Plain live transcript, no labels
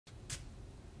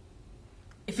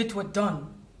If it were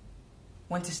done,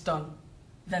 when 'tis done,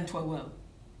 then 'twere well.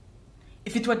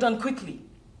 If it were done quickly,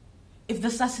 if the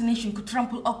assassination could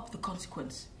trample up the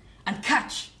consequence and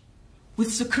catch,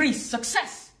 with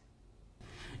success.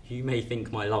 You may think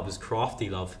my love is crafty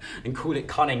love, and call it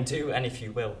cunning too, and if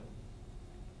you will.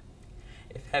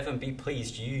 If heaven be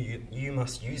pleased, you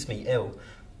must use me ill.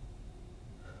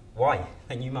 Why,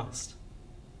 then you must.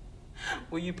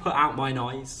 Will you put out mine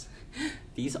eyes?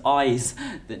 These eyes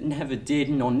that never did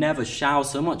nor never shall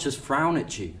so much as frown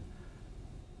at you.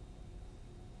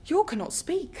 York cannot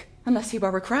speak, unless he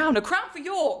wear a crown for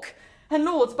York! And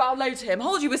lords, bow low to him,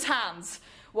 hold you his hands,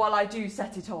 while I do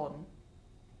set it on.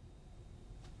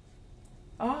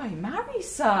 Ay, marry,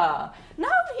 sir,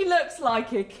 now he looks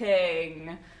like a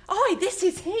king. Ay, this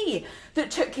is he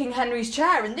that took King Henry's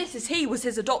chair, and this is he was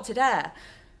his adopted heir.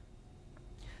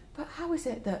 But how is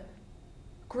it that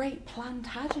great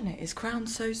Plantagenet is crowned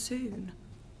so soon?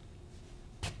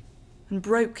 And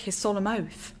broke his solemn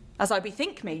oath, as I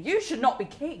bethink me, you should not be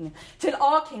king till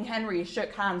our King Henry has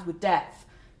shook hands with death.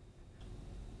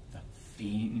 The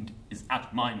fiend is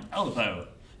at mine elbow,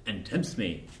 and tempts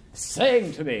me,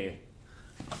 saying to me,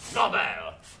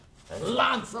 Gobbo,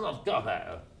 Lancelot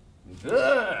Gobbo,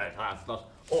 good Lancelot,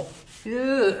 or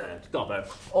good Gobbo,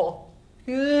 or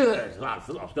good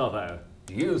Lancelot Gobbo.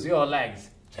 Use your legs,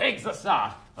 take the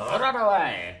start, run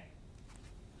away.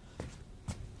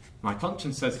 My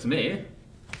conscience says to me,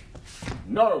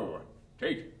 no,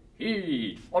 take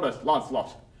heed, honest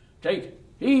Lancelot, take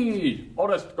heed,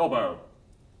 honest Gobbo.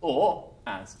 Or,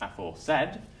 as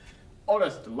aforesaid,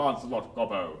 honest Lancelot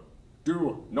Gobbo,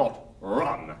 do not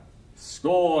run.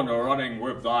 Scorn running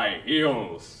with thy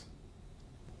heels.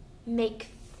 Make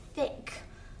thick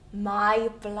my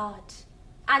blood,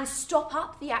 and stop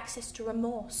up the access to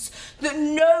remorse, that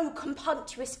no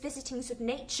compunctious visitings of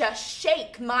nature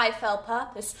shake my fell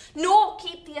purpose, nor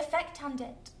keep the effect and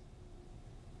it.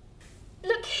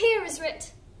 Look, here is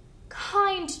writ,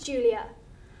 kind Julia,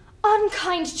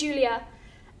 unkind Julia,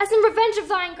 as in revenge of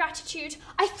thy ingratitude,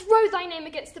 I throw thy name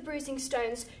against the bruising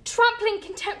stones, trampling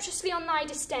contemptuously on thy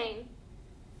disdain.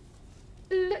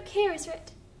 Look, here is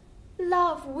writ,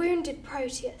 love wounded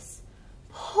Proteus,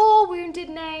 poor wounded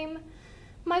name,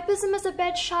 my bosom as a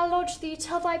bed shall lodge thee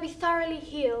till thou be thoroughly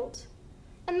healed,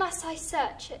 and thus I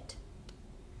search it,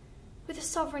 with a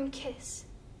sovereign kiss.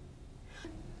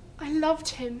 I loved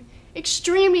him,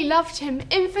 extremely loved him,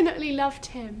 infinitely loved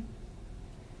him.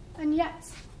 And yet,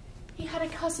 he had a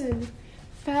cousin,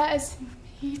 fair as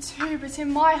he too, but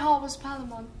in my heart was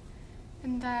Palamon.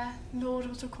 And there, Lord,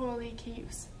 what a call he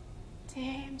keeps. To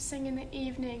hear him sing in the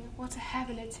evening, what a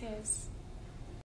heaven it is.